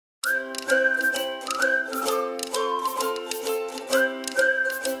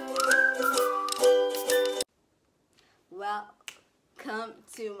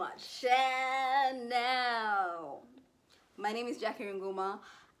My name is Jaci Runguma.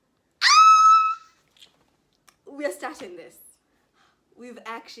 We are starting this. We've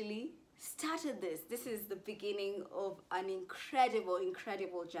actually started this. This is the beginning of an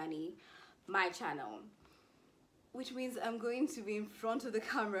incredible journey, my channel. Which means I'm going to be in front of the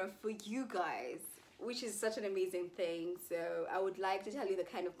camera for you guys, which is such an amazing thing. So I would like to tell you the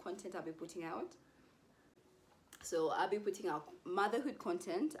kind of content I'll be putting out. So I'll be putting out motherhood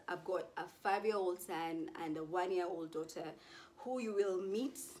content. I've got a 5-year-old son and a 1-year-old daughter who you will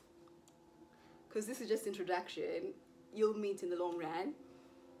meet, because this is just introduction. You'll meet in the long run.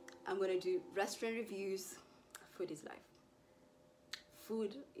 I'm going to do restaurant reviews. Food is life.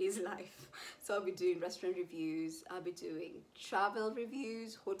 Food is life. So I'll be doing restaurant reviews. I'll be doing travel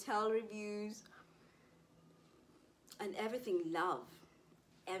reviews, hotel reviews, and everything love.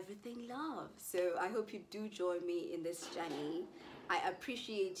 Everything love. So I hope you do join me in this journey. I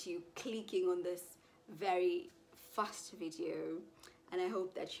appreciate you clicking on this very fast video, and I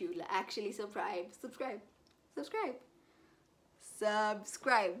hope that you'll actually subscribe.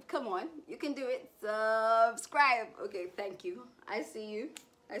 Come on, you can do it. Subscribe. Okay, thank you. I see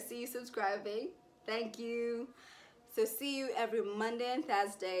you subscribing. Thank you. So see you every Monday and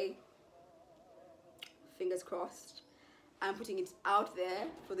Thursday. Fingers crossed. I'm putting it out there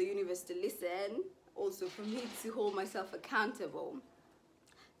for the universe to listen, also for me to hold myself accountable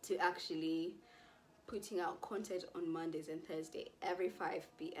to actually putting out content on Mondays and Thursday every 5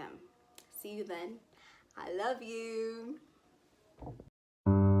 p.m. See you then. I love you.